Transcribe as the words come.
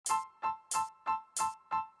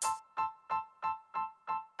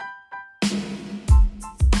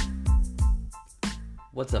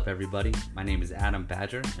What's up, everybody? My name is Adam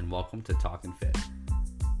Badger, and welcome to Talkin' Fit.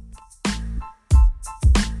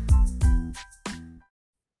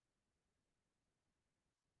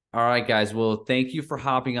 All right, guys. Well, thank you for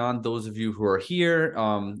hopping on. Those of you who are here,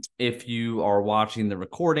 if you are watching the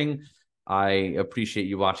recording, I appreciate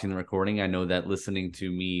you watching the recording. I know that listening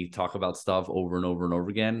to me talk about stuff over and over and over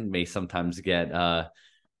again may sometimes get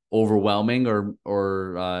overwhelming,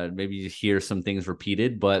 or maybe you hear some things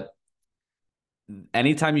repeated, but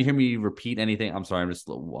anytime you hear me repeat anything, I'm sorry, I'm just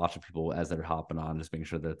watching people as they're hopping on, just making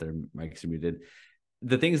sure that their mics are muted.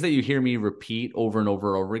 The things that you hear me repeat over and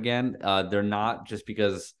over and over again, they're not just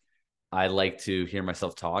because I like to hear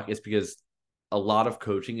myself talk. It's because a lot of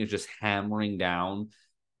coaching is just hammering down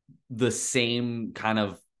the same kind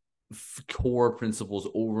of core principles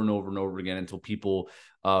over and over and over again until people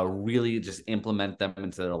really just implement them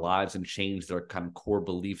into their lives and change their kind of core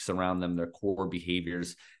beliefs around them, their core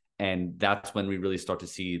behaviors. And that's when we really start to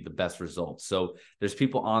see the best results. So there's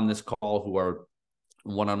people on this call who are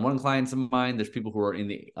one-on-one clients of mine. There's people who are in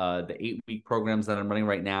the 8-week programs that I'm running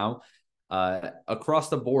right now. Across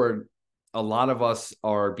the board, a lot of us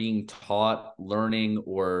are being taught, learning,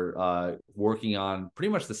 or working on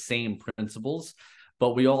pretty much the same principles,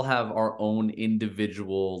 but we all have our own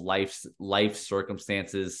individual life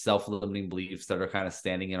circumstances, self-limiting beliefs that are kind of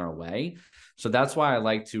standing in our way. So that's why I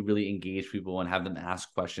like to really engage people and have them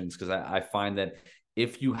ask questions, because I find that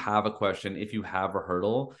if you have a question, if you have a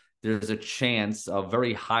hurdle, there's a chance, a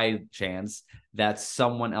very high chance, that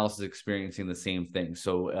someone else is experiencing the same thing.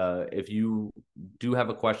 So if you do have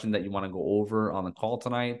a question that you want to go over on the call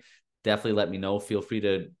tonight, definitely let me know. Feel free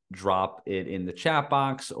to drop it in the chat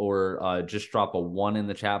box, or just drop a 1 in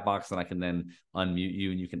the chat box, and I can then unmute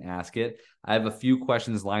you and you can ask it. I have a few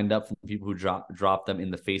questions lined up from people who dropped them in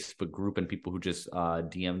the Facebook group and people who just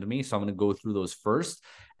DM'd me. So I'm going to go through those first.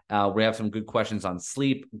 We have some good questions on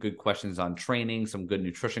sleep, good questions on training, some good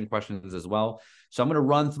nutrition questions as well. So I'm going to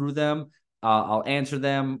run through them. I'll answer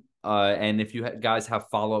them. And if you guys have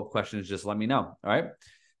follow-up questions, just let me know. All right.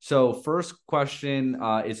 So first question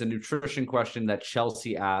is a nutrition question that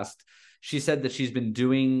Chelsea asked. She said that she's been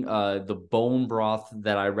doing the bone broth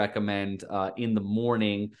that I recommend in the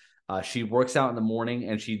morning. She works out in the morning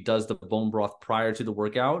and she does the bone broth prior to the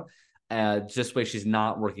workout. Just way she's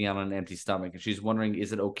not working out on an empty stomach. And she's wondering,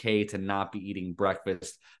 is it okay to not be eating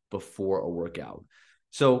breakfast before a workout?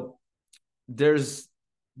 So there's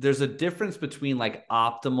a difference between like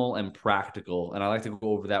optimal and practical. And I like to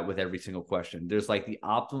go over that with every single question. There's like the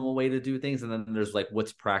optimal way to do things, and then there's like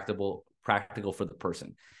what's practical for the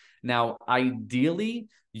person. Now, ideally,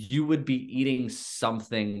 you would be eating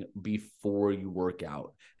something before you work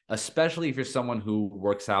out, especially if you're someone who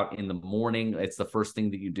works out in the morning. It's the first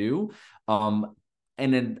thing that you do.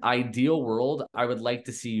 In an ideal world, I would like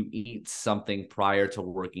to see you eat something prior to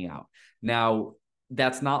working out. Now,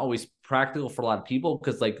 that's not always practical for a lot of people,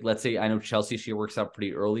 because like, let's say I know Chelsea, she works out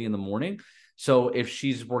pretty early in the morning. So if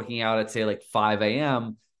she's working out at say like 5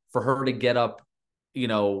 a.m., for her to get up,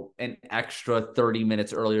 an extra 30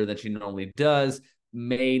 minutes earlier than she normally does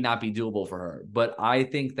may not be doable for her. But I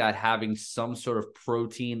think that having some sort of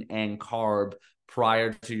protein and carb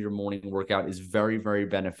prior to your morning workout is very, very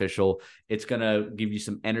beneficial. It's going to give you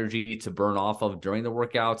some energy to burn off of during the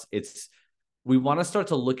workouts. We want to start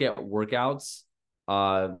to look at workouts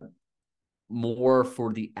more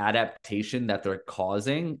for the adaptation that they're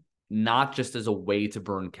causing, not just as a way to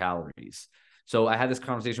burn calories. So I had this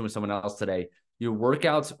conversation with someone else today. Your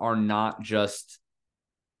workouts are not just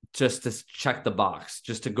to check the box,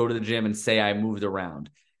 just to go to the gym and say I moved around.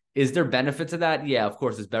 Is there benefit to that? Yeah, of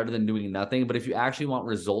course, it's better than doing nothing. But if you actually want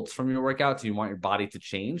results from your workouts, you want your body to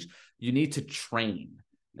change, you need to train.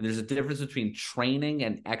 And there's a difference between training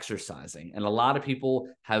and exercising. And a lot of people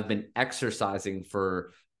have been exercising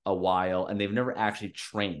for a while and they've never actually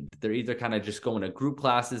trained. They're either kind of just going to group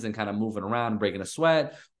classes and kind of moving around, breaking a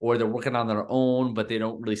sweat, or they're working on their own, but they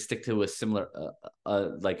don't really stick to a similar,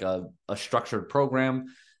 like a structured program.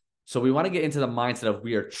 So we want to get into the mindset of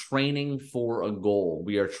we are training for a goal.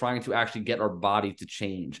 We are trying to actually get our body to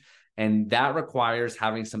change. And that requires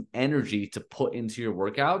having some energy to put into your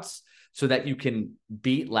workouts so that you can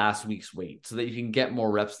beat last week's weight, so that you can get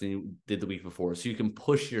more reps than you did the week before, so you can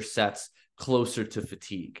push your sets closer to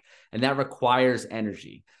fatigue. And that requires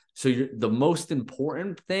energy. So the most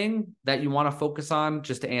important thing that you want to focus on,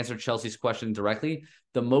 just to answer Chelsea's question directly,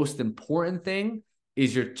 the most important thing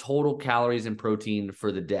is your total calories and protein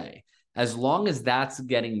for the day. As long as that's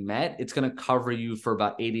getting met, it's going to cover you for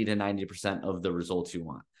about 80 to 90% of the results you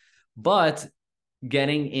want. But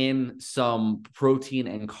getting in some protein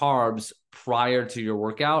and carbs prior to your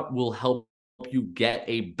workout will help you get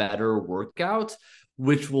a better workout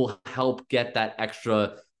which will help get that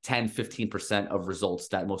extra 10, 15% of results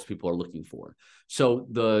that most people are looking for. So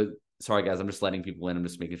sorry guys, I'm just letting people in. I'm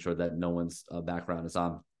just making sure that no one's background is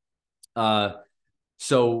on.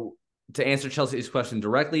 So to answer Chelsea's question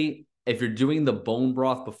directly, if you're doing the bone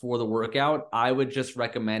broth before the workout, I would just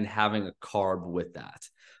recommend having a carb with that.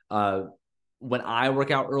 When I work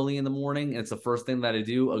out early in the morning, and it's the first thing that I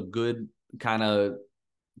do, a good kind of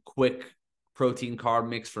quick protein carb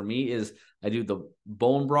mix for me is I do the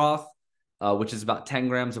bone broth, which is about 10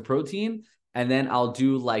 grams of protein. And then I'll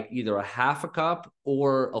do like either a half a cup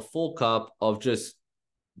or a full cup of just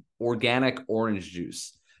organic orange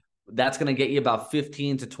juice. That's going to get you about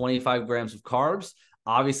 15 to 25 grams of carbs.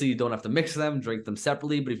 Obviously, you don't have to mix them, drink them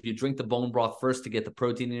separately. But if you drink the bone broth first to get the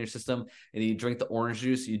protein in your system and you drink the orange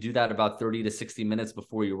juice, you do that about 30 to 60 minutes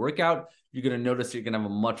before your workout, you're going to notice you're going to have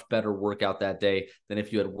a much better workout that day than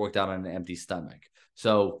if you had worked out on an empty stomach.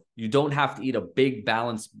 So you don't have to eat a big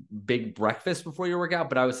balanced, big breakfast before your workout,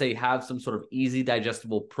 but I would say have some sort of easy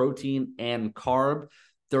digestible protein and carb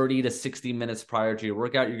 30 to 60 minutes prior to your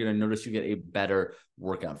workout. You're going to notice you get a better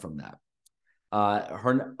workout from that.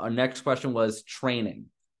 Our next question was training.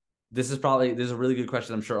 This is a really good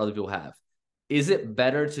question. I'm sure other people have. Is it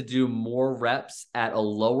better to do more reps at a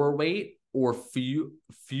lower weight or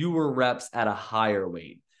fewer reps at a higher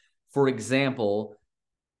weight? For example,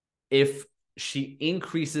 if she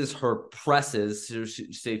increases her presses, so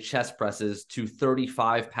say chest presses, to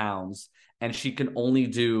 35 pounds, and she can only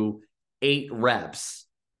do 8 reps,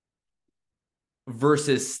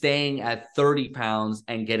 versus staying at 30 pounds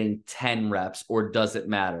and getting 10 reps, or does it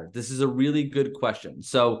matter? This is a really good question.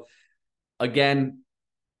 So again,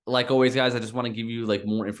 like always, guys, I just want to give you like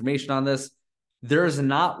more information on this. There's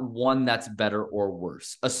not one that's better or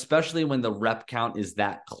worse, especially when the rep count is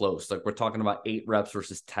that close. Like we're talking about 8 reps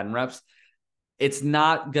versus 10 reps. It's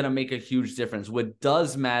not going to make a huge difference. What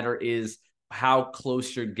does matter is how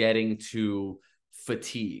close you're getting to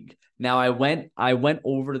fatigue. Now, I went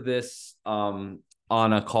over this on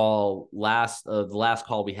a call the last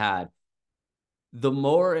call we had. The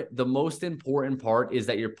most important part is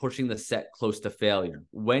that you're pushing the set close to failure.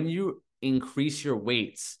 When you increase your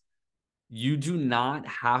weights, you do not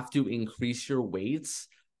have to increase your weights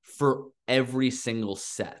for every single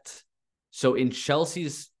set. So in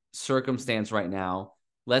Chelsea's circumstance right now,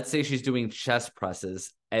 let's say she's doing chest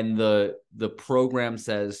presses and the program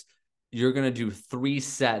says you're going to do 3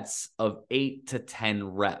 sets of 8 to 10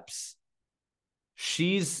 reps.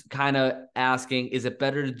 She's kind of asking, is it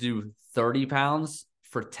better to do 30 pounds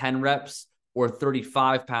for 10 reps or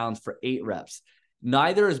 35 pounds for 8 reps?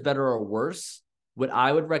 Neither is better or worse. What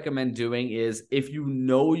I would recommend doing is if you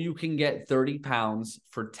know you can get 30 pounds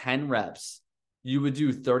for 10 reps, you would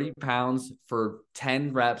do 30 pounds for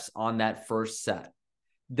 10 reps on that first set.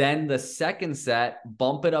 Then the second set,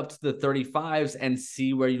 bump it up to the 35s and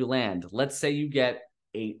see where you land. Let's say you get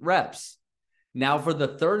 8 reps. Now for the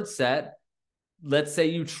third set, let's say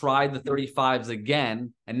you try the 35s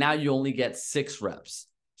again, and now you only get 6 reps.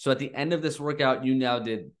 So at the end of this workout, you now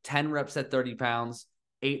did 10 reps at 30 pounds,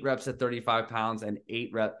 8 reps at 35 pounds, and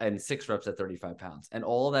 6 reps at 35 pounds. And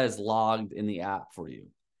all that is logged in the app for you.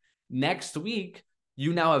 Next week,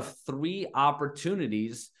 you now have 3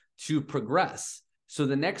 opportunities to progress. So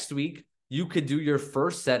the next week, you could do your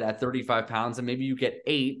first set at 35 pounds and maybe you get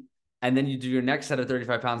 8. And then you do your next set at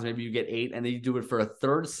 35 pounds, maybe you get 8. And then you do it for a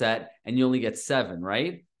third set and you only get 7,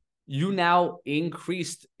 right? You now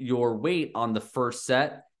increased your weight on the first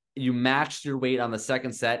set. You matched your weight on the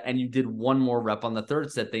second set and you did 1 more rep on the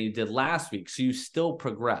third set than you did last week. So you still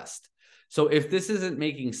progressed. So if this isn't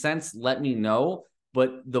making sense, let me know.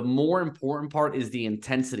 But the more important part is the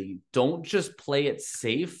intensity. Don't just play it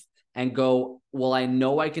safe and go, well, I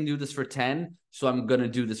know I can do this for 10, so I'm going to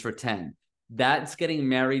do this for 10. That's getting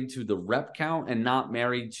married to the rep count and not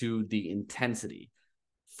married to the intensity.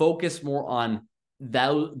 Focus more on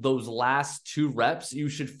those last 2 reps. You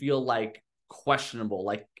should feel like questionable,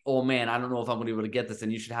 like, oh man, I don't know if I'm going to be able to get this.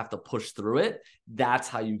 And you should have to push through it. That's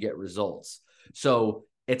how you get results. So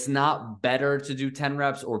it's not better to do 10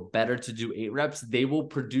 reps or better to do 8 reps. They will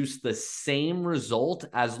produce the same result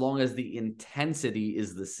as long as the intensity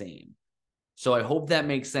is the same. So I hope that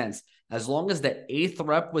makes sense. As long as the 8th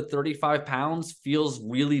rep with 35 pounds feels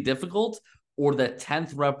really difficult, or the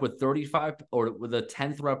 10th rep with 35 or the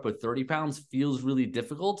 10th rep with 30 pounds feels really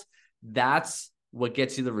difficult, that's what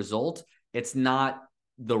gets you the result. It's not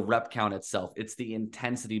the rep count itself. It's the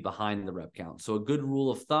intensity behind the rep count. So a good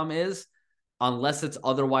rule of thumb is, unless it's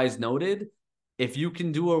otherwise noted, if you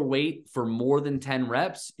can do a weight for more than 10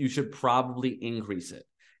 reps, you should probably increase it.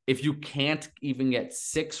 If you can't even get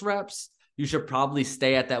 6 reps, you should probably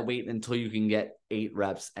stay at that weight until you can get 8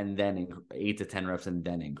 reps and then 8 to 10 reps and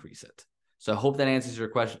then increase it. So I hope that answers your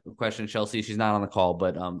question, Chelsea. She's not on the call,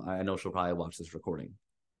 but I know she'll probably watch this recording.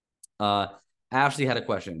 Ashley had a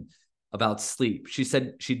question about sleep. She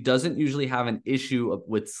said she doesn't usually have an issue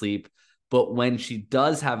with sleep, but when she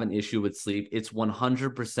does have an issue with sleep, it's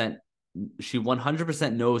 100%. She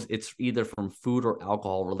 100% knows it's either from food or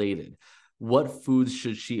alcohol related. What foods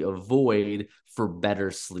should she avoid for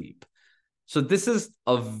better sleep? So this is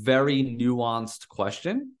a very nuanced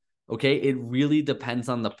question. Okay. It really depends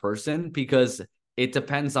on the person because it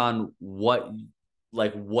depends on what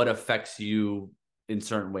affects you in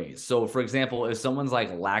certain ways. So for example, if someone's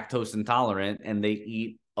like lactose intolerant and they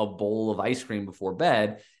eat a bowl of ice cream before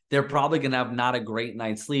bed, they're probably going to have not a great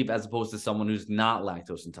night's sleep as opposed to someone who's not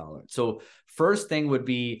lactose intolerant. So first thing would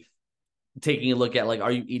be taking a look at, like,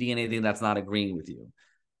 are you eating anything that's not agreeing with you?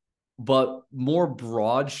 But more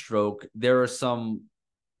broad stroke, there are some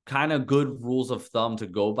kind of good rules of thumb to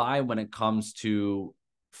go by when it comes to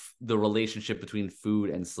the relationship between food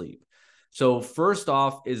and sleep. So first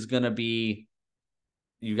off is going to be,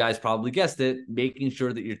 you guys probably guessed it, making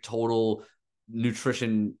sure that your total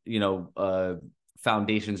nutrition,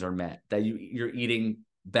 foundations are met, that you're eating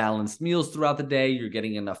balanced meals throughout the day, you're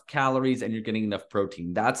getting enough calories, and you're getting enough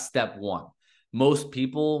protein. That's step one. Most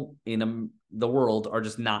people in the world are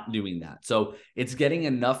just not doing that. So it's getting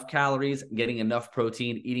enough calories, getting enough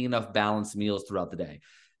protein, eating enough balanced meals throughout the day.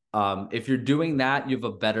 If you're doing that, you have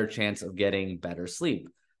a better chance of getting better sleep.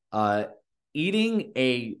 Eating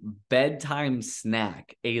a bedtime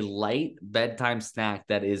snack, a light bedtime snack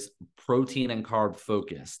that is protein and carb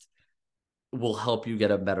focused, will help you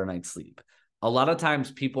get a better night's sleep. A lot of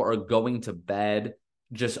times people are going to bed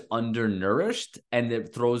just undernourished and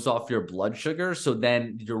it throws off your blood sugar. So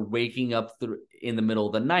then you're waking up in the middle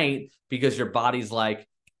of the night because your body's like,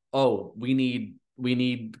 oh, we need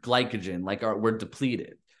glycogen, like we're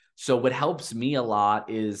depleted. So what helps me a lot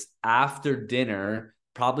is after dinner,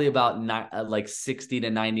 probably about 60 to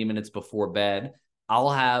 90 minutes before bed, I'll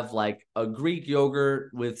have like a Greek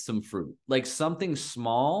yogurt with some fruit, like something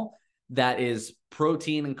small that is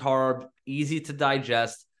protein and carb, easy to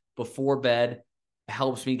digest before bed,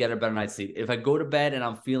 helps me get a better night's sleep. If I go to bed and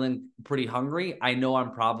I'm feeling pretty hungry, I know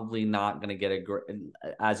I'm probably not going to get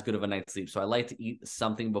as good of a night's sleep. So I like to eat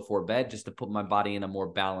something before bed just to put my body in a more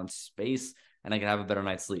balanced space and I can have a better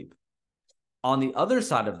night's sleep. On the other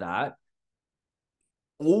side of that,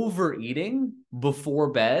 overeating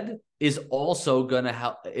before bed is also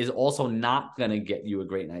not going to get you a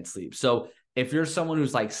great night's sleep. So if you're someone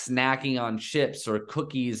who's like snacking on chips or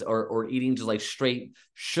cookies or eating just like straight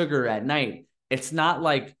sugar at night, it's not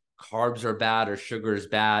like carbs are bad or sugar is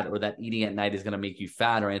bad or that eating at night is going to make you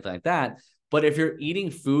fat or anything like that. But if you're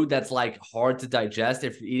eating food that's like hard to digest,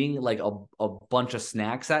 if you're eating like a bunch of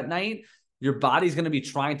snacks at night, your body's going to be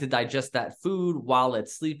trying to digest that food while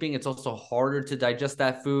it's sleeping. It's also harder to digest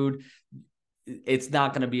that food. It's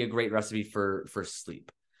not going to be a great recipe for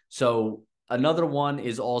sleep. So another one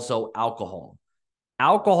is also alcohol.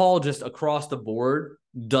 Alcohol just across the board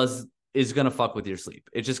is going to fuck with your sleep.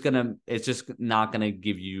 It's just not going to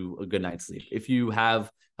give you a good night's sleep. If you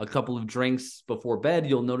have a couple of drinks before bed,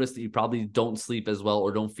 you'll notice that you probably don't sleep as well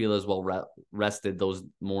or don't feel as well rested those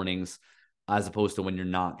mornings as opposed to when you're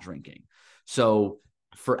not drinking. So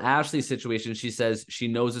for Ashley's situation, she says she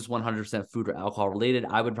knows it's 100% food or alcohol related.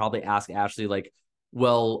 I would probably ask Ashley, like,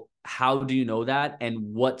 well, how do you know that?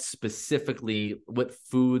 And what foods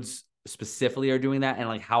specifically are doing that? And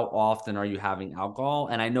like, how often are you having alcohol?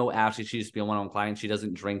 And I know Ashley, she used to be a one-on-one client. She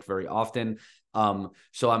doesn't drink very often.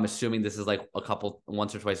 So I'm assuming this is like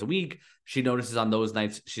once or twice a week. She notices on those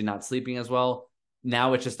nights she's not sleeping as well.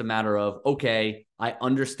 Now it's just a matter of, okay, I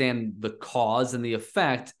understand the cause and the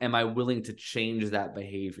effect. Am I willing to change that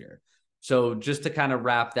behavior? So just to kind of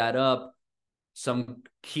wrap that up, some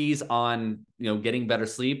keys on, getting better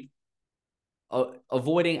sleep,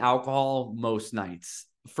 avoiding alcohol most nights.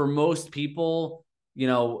 For most people,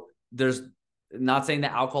 there's not saying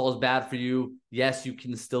that alcohol is bad for you. Yes, you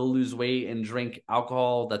can still lose weight and drink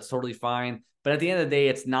alcohol. That's totally fine. But at the end of the day,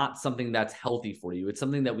 it's not something that's healthy for you. It's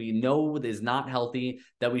something that we know is not healthy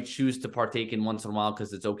that we choose to partake in once in a while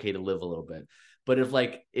because it's okay to live a little bit. But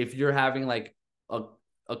if you're having like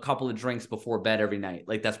a couple of drinks before bed every night,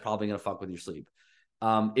 like that's probably going to fuck with your sleep.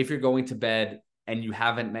 If you're going to bed and you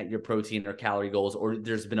haven't met your protein or calorie goals, or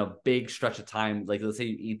there's been a big stretch of time, like let's say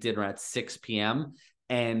you eat dinner at 6 p.m.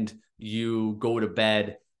 and you go to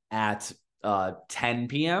bed at 10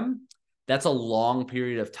 p.m., that's a long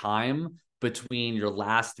period of time between your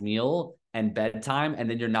last meal and bedtime, and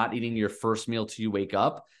then you're not eating your first meal till you wake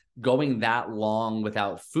up. going that long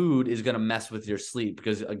without food is going to mess with your sleep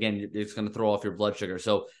because, again, it's going to throw off your blood sugar.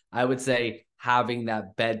 So I would say having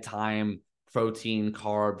that bedtime protein,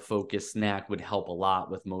 carb focused snack would help a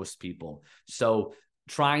lot with most people. So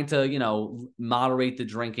trying to, moderate the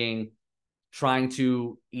drinking, trying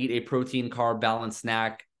to eat a protein carb balanced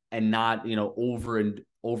snack and not,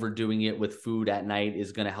 overdoing it with food at night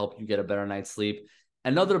is going to help you get a better night's sleep.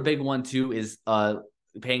 Another big one too is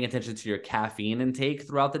paying attention to your caffeine intake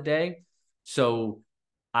throughout the day. So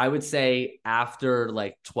I would say after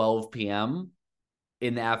like 12 p.m.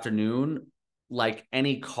 in the afternoon, like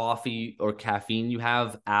any coffee or caffeine you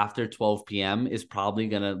have after 12 p.m. is probably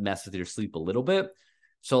going to mess with your sleep a little bit.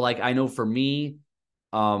 So like, I know for me,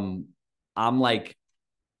 I'm like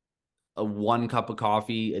a 1 cup of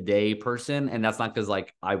coffee a day person. And that's not because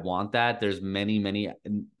like I want that. There's many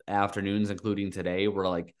afternoons, including today, where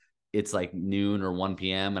like it's like noon or 1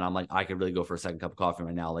 p.m. and I'm like, I could really go for a second cup of coffee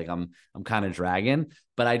right now. Like I'm kind of dragging,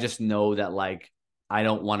 but I just know that like I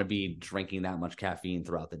don't want to be drinking that much caffeine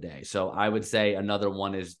throughout the day. So I would say another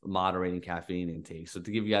one is moderating caffeine intake. So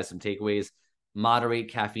to give you guys some takeaways, moderate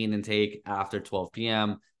caffeine intake after 12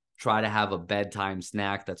 p.m. Try to have a bedtime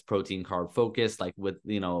snack that's protein carb focused, like with,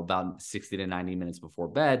 about 60 to 90 minutes before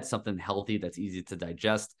bed, something healthy that's easy to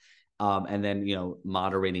digest. And then,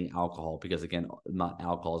 moderating alcohol, because again,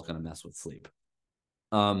 alcohol is going to mess with sleep.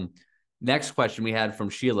 Next question we had from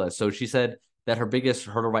Sheila. So she said that her biggest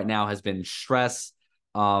hurdle right now has been stress.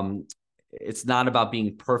 It's not about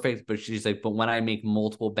being perfect, but she's like, but when I make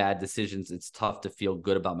multiple bad decisions, it's tough to feel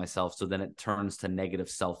good about myself. So then it turns to negative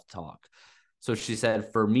self-talk. So she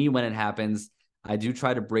said, for me, when it happens, I do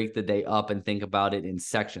try to break the day up and think about it in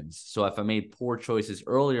sections. So if I made poor choices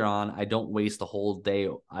earlier on, I don't waste the whole day.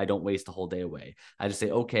 I don't waste the whole day away. I just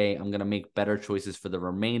say, okay, I'm going to make better choices for the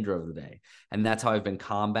remainder of the day. And that's how I've been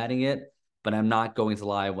combating it. But I'm not going to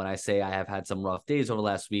lie when I say I have had some rough days over the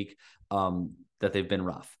last week, that they've been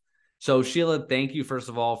rough. So Sheila, thank you first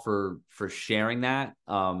of all for sharing that.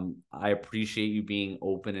 I appreciate you being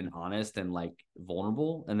open and honest and like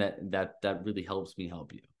vulnerable, and that really helps me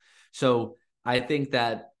help you. So I think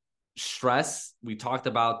that stress, we talked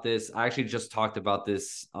about this. I actually just talked about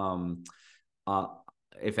this.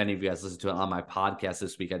 If any of you guys listen to it on my podcast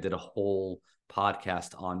this week, I did a whole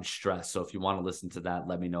podcast on stress. So if you want to listen to that,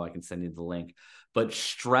 let me know. I can send you the link. But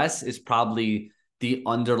stress is probably the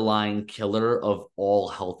underlying killer of all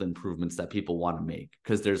health improvements that people want to make,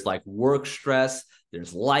 because there's like work stress,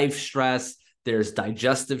 there's life stress, there's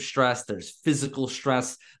digestive stress, there's physical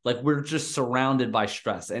stress. Like we're just surrounded by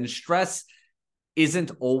stress, and stress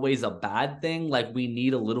isn't always a bad thing. Like we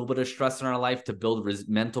need a little bit of stress in our life to build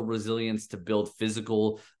mental resilience, to build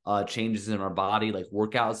physical changes in our body, like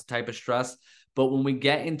workouts type of stress. But when we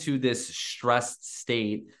get into this stressed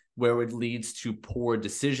state where it leads to poor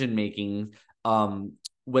decision making,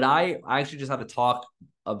 what I actually just had a talk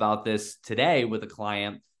about this today with a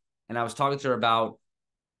client, and I was talking to her about,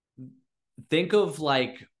 think of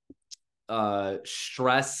like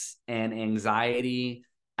stress and anxiety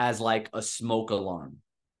as like a smoke alarm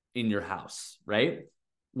in your house, right?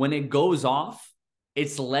 When it goes off,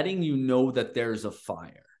 it's letting you know that there's a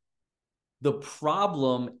fire. The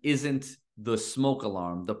problem isn't the smoke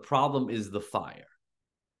alarm. The problem is the fire,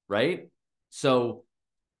 right? So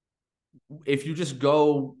if you just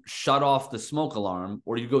go shut off the smoke alarm,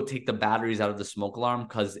 or you go take the batteries out of the smoke alarm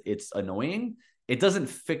because it's annoying, it doesn't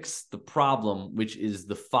fix the problem, which is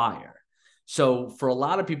the fire. So for a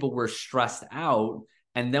lot of people, we're stressed out,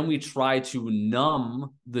 and then we try to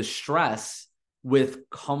numb the stress with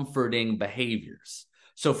comforting behaviors.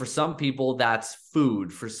 So for some people, that's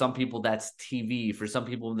food. For some people, that's TV. For some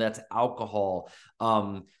people, that's alcohol.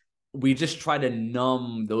 We just try to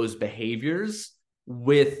numb those behaviors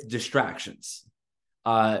with distractions.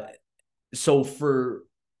 So for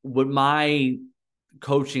what my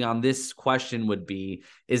coaching on this question would be,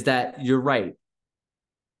 is that you're right.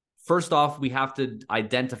 First off, we have to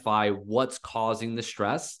identify what's causing the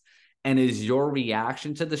stress, and is your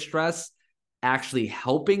reaction to the stress actually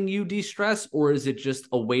helping you de-stress, or is it just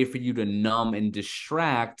a way for you to numb and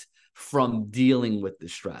distract from dealing with the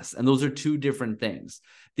stress? And those are two different things.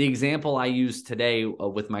 The example I used today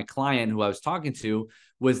with my client who I was talking to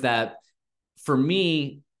was that for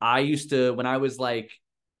me, I used to, when I was like,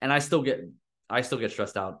 and I still get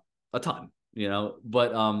stressed out a ton,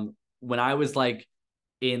 but when I was like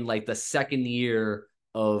in like the second year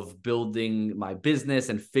of building my business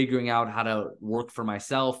and figuring out how to work for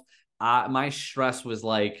myself, my stress was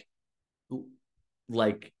like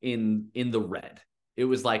in the red. It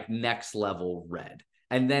was like next level red.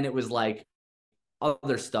 And then it was like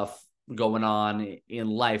other stuff going on in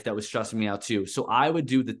life that was stressing me out too. So I would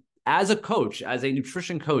do as a coach, as a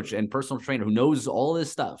nutrition coach and personal trainer who knows all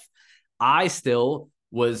this stuff, I still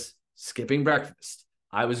was skipping breakfast.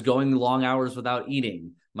 I was going long hours without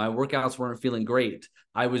eating. My workouts weren't feeling great.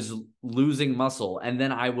 I was losing muscle. And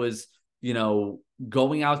then I was,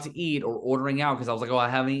 going out to eat or ordering out because I was like, oh, I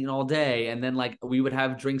haven't eaten all day. And then like we would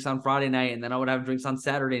have drinks on Friday night, and then I would have drinks on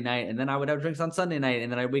Saturday night, and then I would have drinks on Sunday night.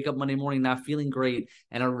 And then I wake up Monday morning not feeling great.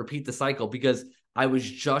 And I would repeat the cycle because I was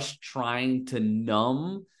just trying to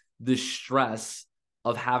numb the stress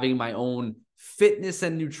of having my own fitness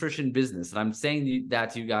and nutrition business. And I'm saying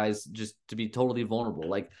that to you guys just to be totally vulnerable.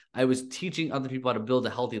 Like I was teaching other people how to build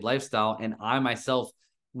a healthy lifestyle, and I myself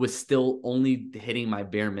was still only hitting my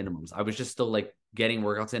bare minimums. I was just still like getting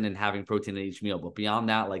workouts in and having protein at each meal. But beyond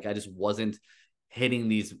that, like I just wasn't hitting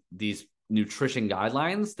these nutrition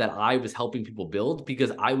guidelines that I was helping people build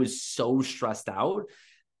because I was so stressed out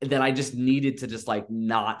that I just needed to just like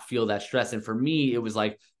not feel that stress. And for me, it was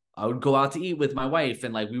like, I would go out to eat with my wife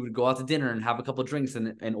and like we would go out to dinner and have a couple of drinks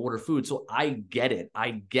and order food. So I get it.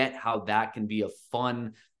 I get how that can be a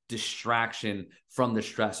fun distraction from the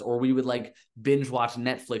stress. Or we would like binge watch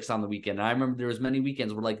Netflix on the weekend. And I remember there was many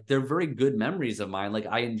weekends where like they're very good memories of mine. Like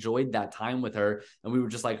I enjoyed that time with her, and we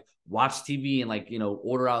would just like watch TV and like,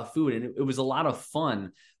 order out food. And it was a lot of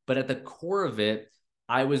fun. But at the core of it,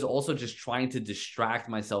 I was also just trying to distract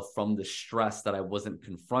myself from the stress that I wasn't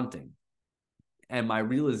confronting. And my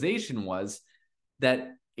realization was that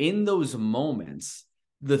in those moments,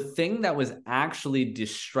 the thing that was actually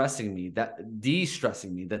de-stressing me,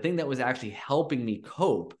 the thing that was actually helping me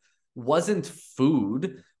cope wasn't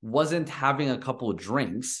food, wasn't having a couple of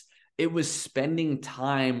drinks. It was spending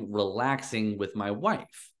time relaxing with my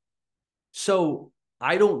wife. So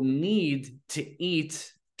I don't need to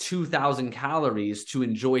eat 2,000 calories to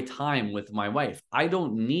enjoy time with my wife. I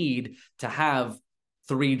don't need to have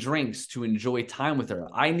 3 drinks to enjoy time with her.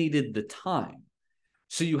 I needed the time.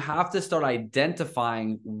 So you have to start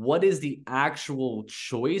identifying what is the actual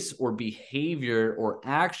choice or behavior or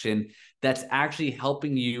action that's actually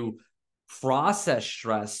helping you process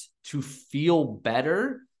stress to feel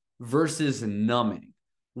better versus numbing.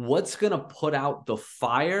 What's going to put out the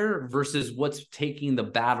fire versus what's taking the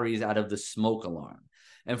batteries out of the smoke alarm.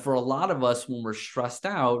 And for a lot of us, when we're stressed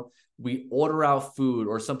out, we order out food,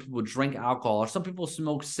 or some people drink alcohol, or some people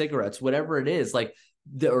smoke cigarettes, whatever it is, like,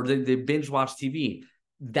 or they binge watch TV.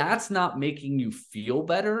 That's not making you feel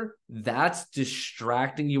better. That's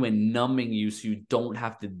distracting you and numbing you so you don't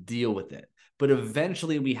have to deal with it. But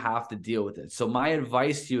eventually we have to deal with it. So my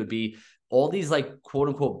advice to you would be all these like quote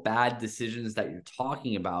unquote bad decisions that you're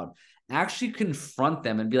talking about, actually confront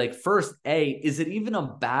them and be like, first, is it even a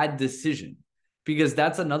bad decision? Because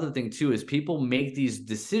that's another thing too, is people make these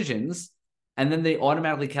decisions and then they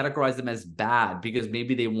automatically categorize them as bad because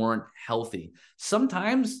maybe they weren't healthy.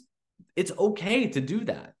 Sometimes it's okay to do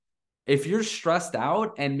that. If you're stressed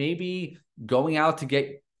out and maybe going out to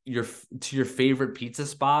get your favorite pizza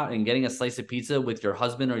spot and getting a slice of pizza with your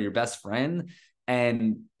husband or your best friend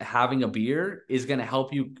and having a beer is going to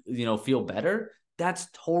help you, feel better, that's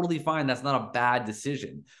totally fine. That's not a bad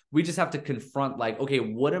decision. We just have to confront like, okay,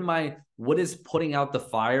 what is putting out the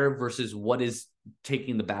fire versus what is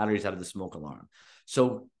taking the batteries out of the smoke alarm?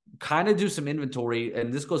 So kind of do some inventory.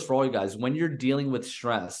 And this goes for all you guys. When you're dealing with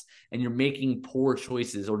stress and you're making poor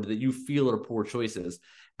choices, or that you feel are poor choices,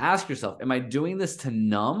 ask yourself, am I doing this to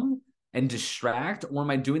numb and distract, or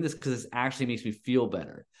am I doing this because it actually makes me feel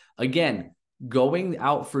better? Again, going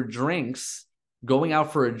out for a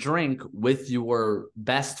drink with your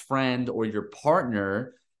best friend or your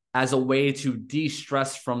partner as a way to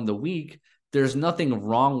de-stress from the week, there's nothing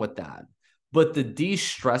wrong with that. But the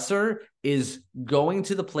de-stressor is going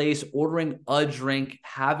to the place, ordering a drink,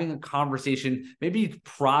 having a conversation, maybe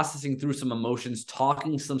processing through some emotions,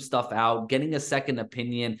 talking some stuff out, getting a second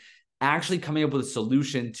opinion, actually coming up with a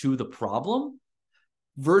solution to the problem,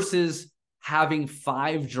 versus having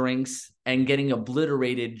 5 drinks and getting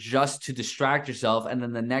obliterated just to distract yourself. And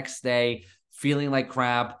then the next day feeling like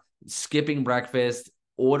crap, skipping breakfast,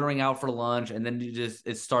 ordering out for lunch, and then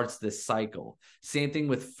it starts this cycle. Same thing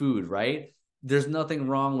with food, right? There's nothing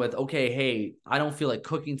wrong with, okay, hey, I don't feel like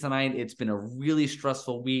cooking tonight. It's been a really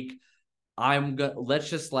stressful week.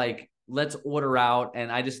 Let's order out,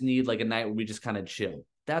 and I just need like a night where we just kind of chill.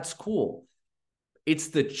 That's cool. It's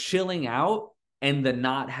the chilling out and the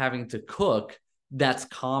not having to cook that's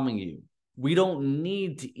calming you. We don't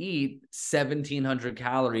need to eat 1,700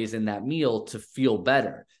 calories in that meal to feel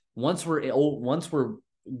better. Once we're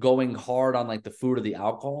going hard on like the food or the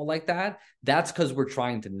alcohol like that, that's because we're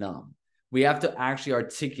trying to numb. we have to actually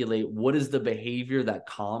articulate what is the behavior that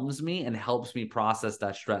calms me and helps me process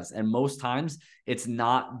that stress. And most times it's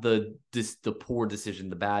not the poor decision,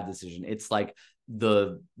 the bad decision. It's like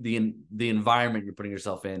the environment you're putting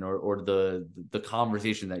yourself in, or the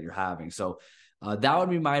conversation that you're having. So that would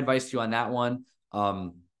be my advice to you on that one. I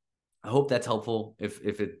hope that's helpful. If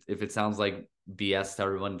it sounds like BS to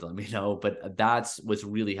everyone, let me know. But that's what's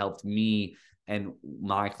really helped me and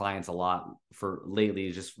my clients a lot for lately,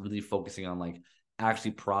 is just really focusing on like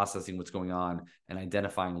actually processing what's going on and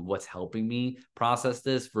identifying what's helping me process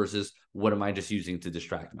this versus what am I just using to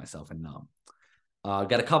distract myself and numb.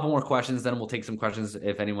 Got a couple more questions, then we'll take some questions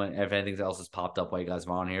if anything else has popped up while you guys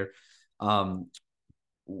are on here.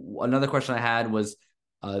 Another question I had was,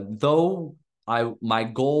 though my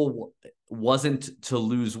goal wasn't to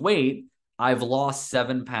lose weight, I've lost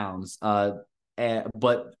 7 pounds,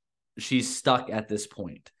 but she's stuck at this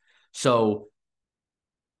point. So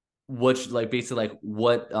basically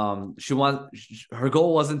what she wants, her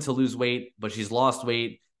goal wasn't to lose weight, but she's lost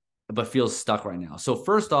weight, but feels stuck right now. So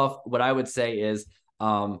first off, what I would say is,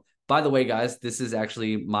 by the way, guys, this is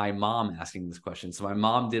actually my mom asking this question. So my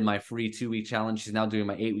mom did my free 2-week challenge. She's now doing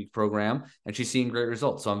my 8-week program, and she's seeing great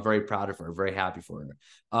results. So I'm very proud of her, very happy for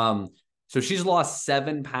her. So she's lost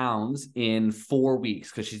 7 pounds in 4 weeks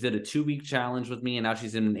because she did a 2-week challenge with me, and now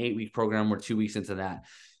she's in an 8-week program. We're 2 weeks into that.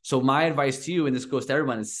 So my advice to you, and this goes to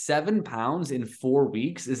everyone, is 7 pounds in 4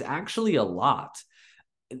 weeks is actually a lot.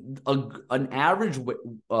 An average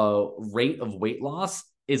rate of weight loss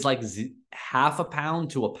is like half a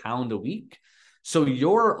pound to a pound a week. So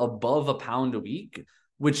you're above a pound a week,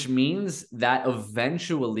 which means that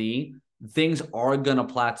eventually things are going to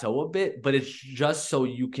plateau a bit, but it's just so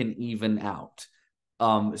you can even out.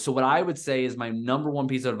 So what I would say is my number one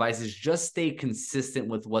piece of advice is just stay consistent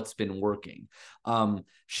with what's been working.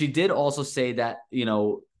 She did also say that,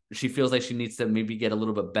 she feels like she needs to maybe get a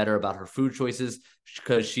little bit better about her food choices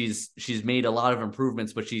because she's made a lot of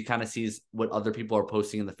improvements, but she kind of sees what other people are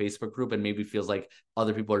posting in the Facebook group and maybe feels like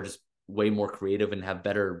other people are just way more creative and have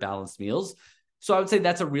better balanced meals. So I would say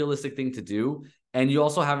that's a realistic thing to do. And you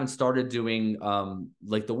also haven't started doing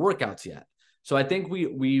like the workouts yet. So I think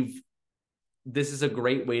this is a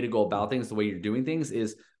great way to go about things. The way you're doing things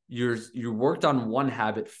is you worked on one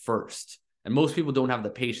habit first. And most people don't have the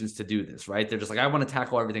patience to do this, right? They're just like, I want to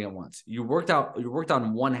tackle everything at once. You worked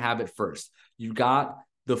on one habit first. You got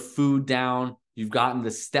the food down, you've gotten the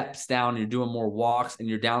steps down, you're doing more walks, and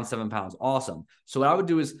you're down 7 pounds. Awesome. So what I would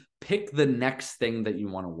do is pick the next thing that you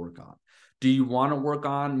want to work on. Do you want to work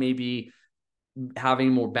on maybe having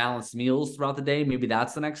more balanced meals throughout the day? Maybe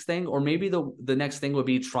that's the next thing. Or maybe the next thing would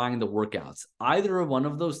be trying the workouts. Either one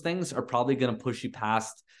of those things are probably going to push you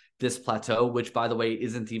past this plateau, which by the way,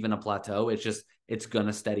 isn't even a plateau. It's going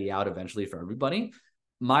to steady out eventually for everybody.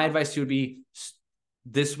 My advice to you would be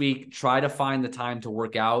this week, try to find the time to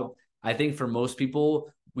work out. I think for most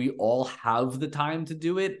people, we all have the time to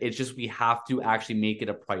do it. It's just, we have to actually make it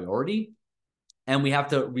a priority. And we have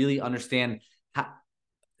to really understand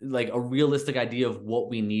like a realistic idea of what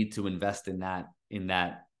we need to invest in that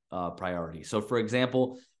priority. So for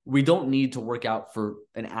example, we don't need to work out for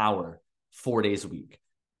an hour, 4 days a week.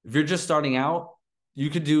 If you're just starting out, you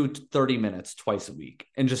could do 30 minutes twice a week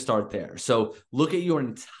and just start there. So look at your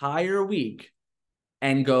entire week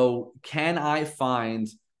and go, can I find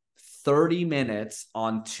 30 minutes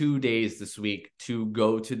on 2 days this week to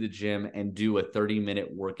go to the gym and do a 30-minute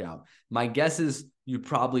workout? My guess is you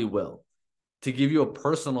probably will. To give you a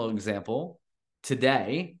personal example,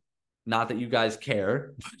 today, not that you guys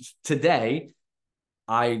care, but today,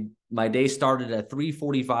 my day started at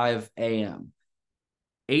 3:45 a.m.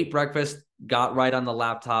 Ate breakfast, got right on the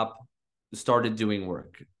laptop, started doing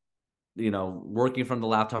work, working from the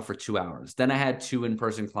laptop for 2 hours. Then I had 2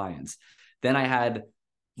 in-person clients. Then I had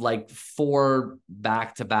like 4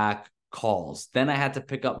 back-to-back calls. Then I had to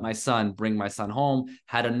pick up my son, bring my son home,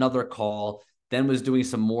 had another call, then was doing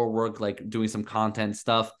some more work, like doing some content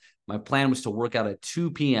stuff. My plan was to work out at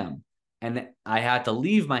 2 p.m. And I had to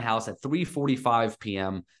leave my house at 3:45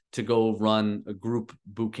 p.m. to go run a group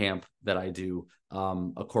boot camp that I do,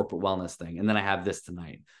 a corporate wellness thing. And then I have this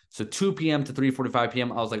tonight. So 2 p.m. to 3:45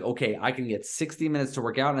 p.m. I was like, okay, I can get 60 minutes to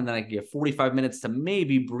work out, and then I can get 45 minutes to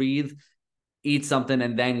maybe breathe, eat something,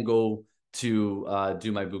 and then go to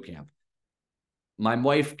do my boot camp. My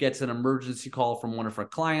wife gets an emergency call from one of her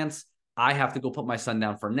clients. I have to go put my son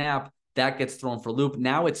down for a nap. That gets thrown for a loop.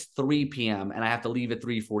 Now it's 3 p.m. and I have to leave at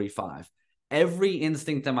 3:45. Every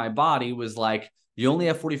instinct in my body was like, you only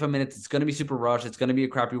have 45 minutes. It's going to be super rushed. It's going to be a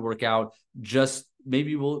crappy workout. Just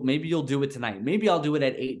maybe you'll do it tonight. Maybe I'll do it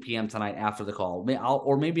at 8 p.m. tonight after the call.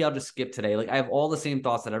 Maybe I'll just skip today. Like I have all the same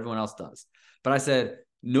thoughts that everyone else does. But I said,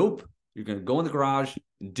 nope, you're going to go in the garage,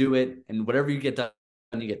 do it, and whatever you get done,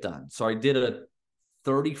 you get done. So I did a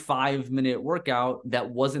 35-minute workout that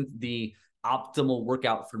wasn't the optimal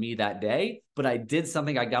workout for me that day, but I did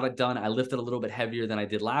something. I got it done. I lifted a little bit heavier than I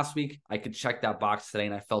did last week. I could check that box today,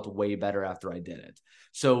 and I felt way better after I did it.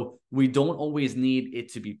 So we don't always need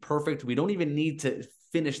it to be perfect. We don't even need to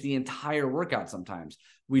finish the entire workout sometimes.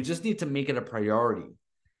 We just need to make it a priority.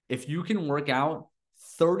 If you can work out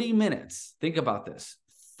 30 minutes, think about this,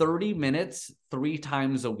 30 minutes 3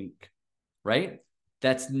 times a week, right?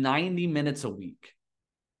 That's 90 minutes a week.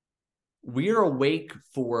 We're awake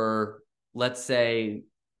for, let's say,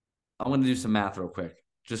 I'm going to do some math real quick,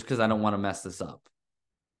 just because I don't want to mess this up.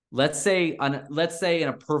 Let's say in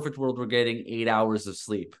a perfect world, we're getting 8 hours of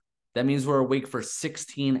sleep. That means we're awake for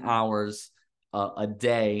 16 hours a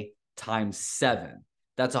day times 7.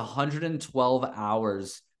 That's 112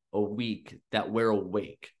 hours a week that we're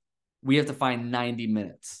awake. We have to find 90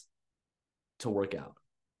 minutes to work out.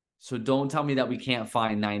 So don't tell me that we can't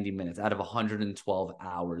find 90 minutes out of 112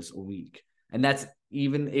 hours a week. And that's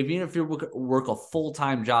even if you work a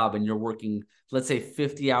full-time job and you're working, let's say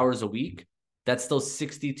 50 hours a week, that's still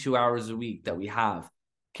 62 hours a week that we have.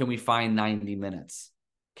 Can we find 90 minutes?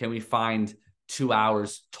 Can we find 2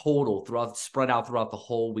 hours total spread out throughout the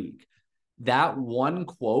whole week? That one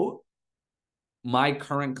quote, my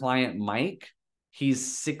current client, Mike,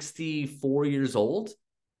 he's 64 years old.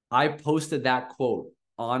 I posted that quote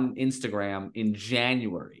on Instagram in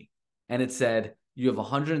January, and it said, you have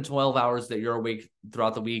 112 hours that you're awake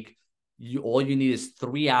throughout the week. All you need is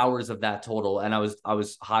 3 hours of that total. And I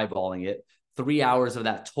was highballing it. 3 hours of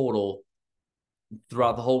that total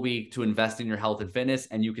throughout the whole week to invest in your health and fitness,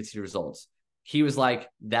 and you could see results. He was like,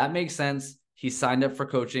 that makes sense. He signed up for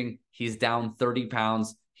coaching. He's down 30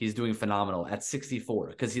 pounds. He's doing phenomenal at 64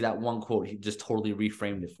 because that one quote, he just totally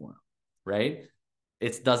reframed it for him, right?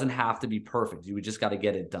 It doesn't have to be perfect. You just got to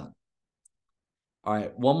get it done. All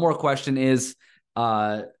right. One more question is,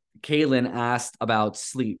 Kaylin asked about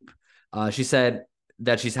sleep. She said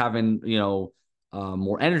that she's having,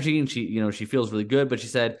 more energy, and she feels really good, but she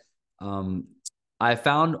said, I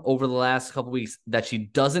found over the last couple of weeks that she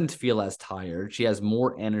doesn't feel as tired. She has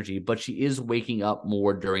more energy, but she is waking up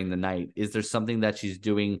more during the night. Is there something that she's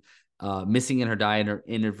doing, missing in her diet or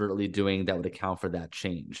inadvertently doing that would account for that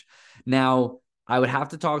change? Now, I would have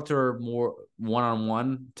to talk to her more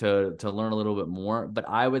one-on-one to learn a little bit more, but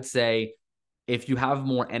I would say if you have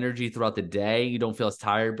more energy throughout the day, you don't feel as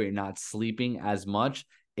tired, but you're not sleeping as much,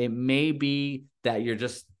 it may be that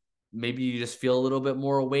maybe you just feel a little bit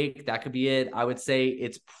more awake. That could be it. I would say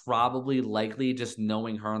it's probably likely, just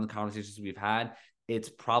knowing her and the conversations we've had, it's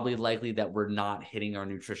probably likely that we're not hitting our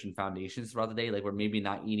nutrition foundations throughout the day. Like we're maybe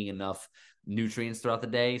not eating enough nutrients throughout the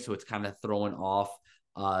day. So it's kind of throwing off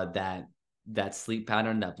that sleep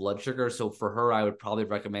pattern, that blood sugar. So for her, I would probably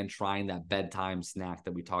recommend trying that bedtime snack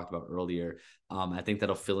that we talked about earlier. I think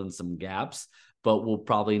that'll fill in some gaps, but we'll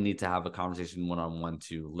probably need to have a conversation one-on-one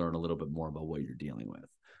to learn a little bit more about what you're dealing with.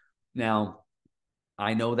 Now,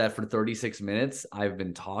 I know that for 36 minutes, I've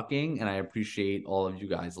been talking, and I appreciate all of you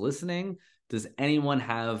guys listening. Does anyone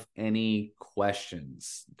have any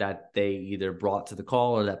questions that they either brought to the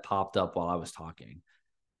call or that popped up while I was talking?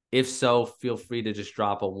 If so, feel free to just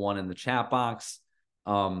drop a 1 in the chat box,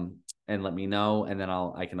 and let me know, and then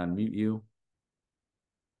I can unmute you.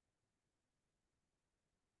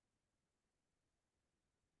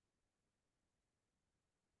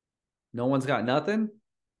 No one's got nothing?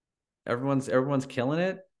 Everyone's killing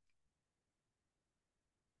it?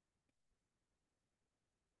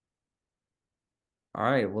 All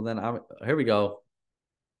right, well then here we go.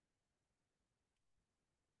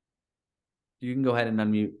 You can go ahead and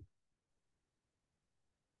unmute.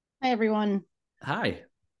 Hi, everyone. Hi.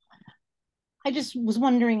 I just was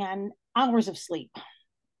wondering on hours of sleep.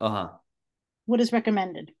 Uh-huh. What is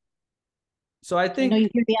recommended? So I I know you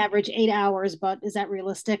think hear the average 8 hours, but is that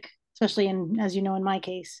realistic? Especially as you know, in my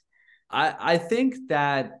case. I think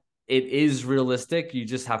that it is realistic. You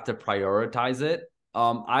just have to prioritize it.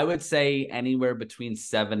 I would say anywhere between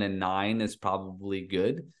 7 and 9 is probably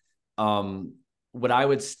good. What I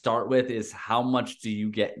would start with is how much do you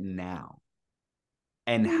get now?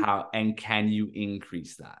 And can you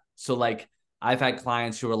increase that? So like I've had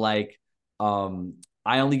clients who are like,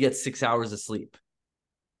 I only get 6 hours of sleep,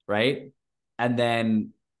 right? And then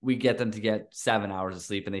we get them to get 7 hours of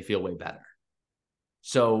sleep and they feel way better.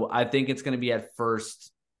 So I think it's going to be at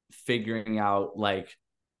first figuring out like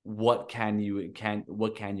what can you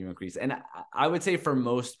increase? And I would say for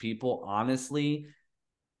most people, honestly,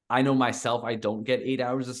 I know myself, I don't get 8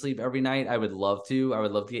 hours of sleep every night. I would love to. I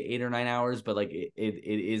would love to get 8 or 9 hours, but like it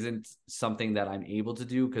isn't something that I'm able to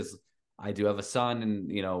do because I do have a son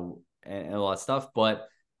and and all that stuff. But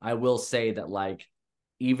I will say that like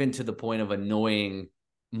even to the point of annoying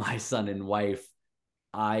my son and wife,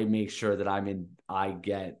 I make sure that I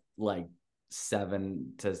get like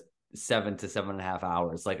 7 to 7.5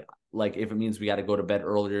 hours. Like if it means we got to go to bed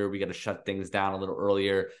earlier, we got to shut things down a little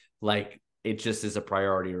earlier. Like it just is a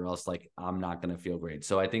priority, or else like I'm not going to feel great.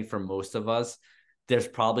 So I think for most of us, there's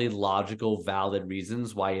probably logical, valid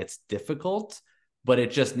reasons why it's difficult, but it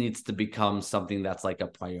just needs to become something that's like a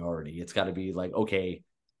priority. It's got to be like, okay,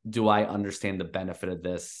 do I understand the benefit of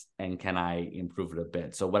this and can I improve it a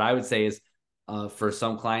bit? So what I would say is for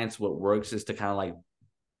some clients, what works is to kind of like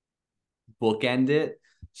bookend it.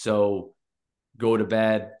 So go to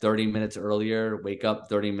bed 30 minutes earlier, wake up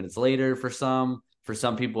 30 minutes later for some. For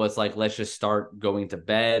some people, it's like, let's just start going to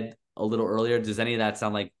bed a little earlier. Does any of that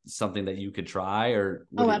sound like something that you could try, or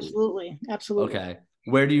what Oh, do you? absolutely. Absolutely. Okay.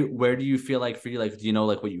 Where do you feel like for you, like, do you know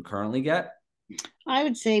like what you currently get? I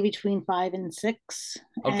would say between 5 and 6,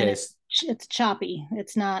 and Okay. it's choppy.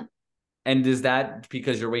 It's not. And is that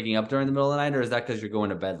because you're waking up during the middle of the night, or is that because you're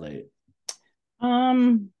going to bed late?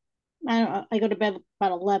 Um, I go to bed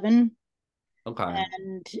about 11, Okay.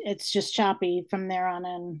 and it's just choppy from there on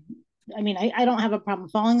in. I mean, I don't have a problem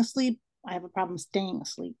falling asleep. I have a problem staying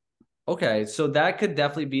asleep. Okay, so that could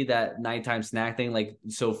definitely be that nighttime snack thing. Like,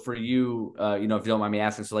 so for you, if you don't mind me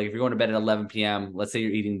asking, so like if you're going to bed at 11 p.m., let's say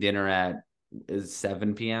you're eating dinner at is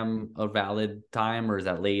 7 p.m. a valid time, or is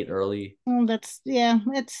that late, early? Well, yeah,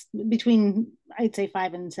 it's between I'd say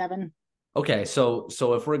 5 and 7. Okay, so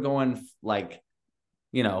if we're going like,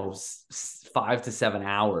 5 to 7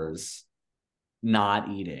 hours not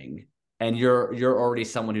eating, and you're already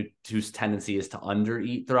someone whose tendency is to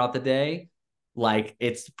undereat throughout the day, like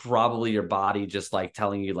it's probably your body just like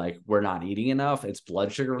telling you like we're not eating enough. It's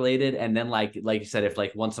blood sugar related. And then like you said, if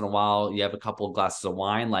like once in a while you have a couple of glasses of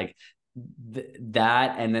wine, like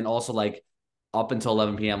that, and then also like up until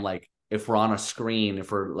 11 p.m., like if we're on a screen,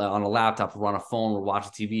 if we're on a laptop, if we're on a phone, we're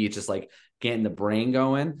watching TV, it's just like getting the brain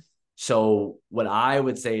going. So what I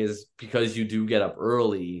would say is, because you do get up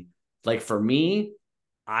early, like for me,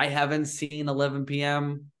 I haven't seen 11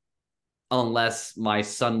 p.m. unless my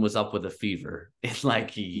son was up with a fever in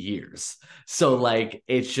like years. So like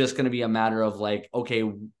it's just going to be a matter of like, okay,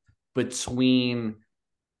 between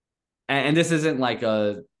and this isn't like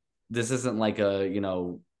a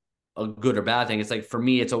a good or bad thing. It's like for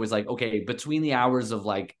me, it's always like, okay, between the hours of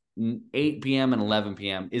like 8 p.m. and 11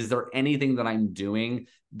 p.m., is there anything that I'm doing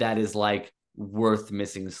that is like worth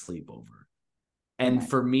missing sleep over? And Right.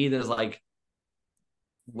 for me, there's like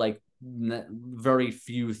very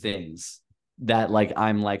few things that like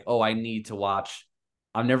I'm like, oh, I need to watch.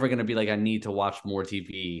 I'm never gonna be like, I need to watch more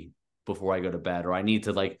TV before I go to bed, or I need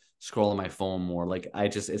to like scroll on my phone more. Like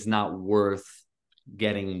it's not worth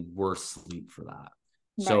getting worse sleep for that.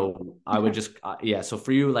 Right. So I would Okay. just yeah. So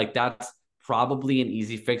for you, like that's probably an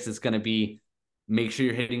easy fix. It's gonna be make sure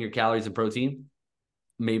you're hitting your calories and protein.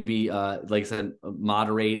 Maybe like I said,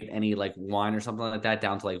 moderate any like wine or something like that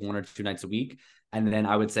down to like 1 or 2 nights a week. And then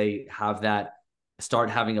I would say start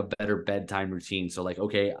having a better bedtime routine. So like,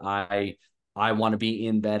 okay, I want to be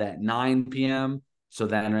in bed at 9 p.m. So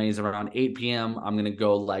then is around 8 p.m. I'm gonna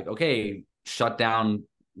go like, okay, shut down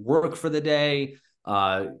work for the day,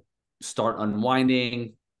 uh, start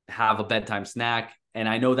unwinding, have a bedtime snack. And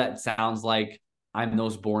I know that sounds like I'm the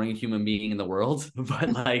most boring human being in the world,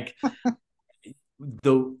 but like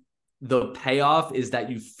the the payoff is that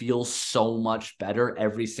you feel so much better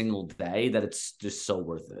every single day that it's just so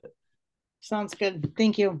worth it. Sounds good.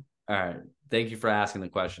 Thank you. All right. Thank you for asking the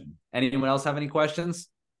question. Anyone else have any questions?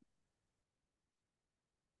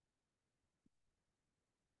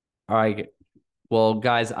 All right. Well,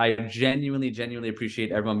 guys, I genuinely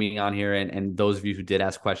appreciate everyone being on here, and those of you who did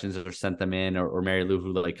ask questions or sent them in, or Mary Lou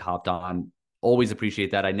who like hopped on. Always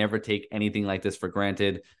appreciate that. I never take anything like this for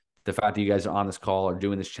granted. The fact that you guys are on this call or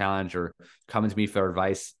doing this challenge or coming to me for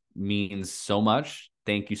advice means so much.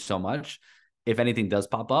 Thank you so much. If anything does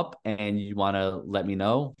pop up and you want to let me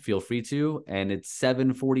know, feel free to. And it's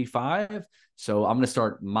 7:45. So I'm going to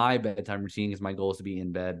start my bedtime routine because my goal is to be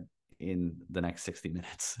in bed in the next 60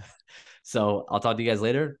 minutes. So I'll talk to you guys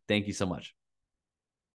later. Thank you so much.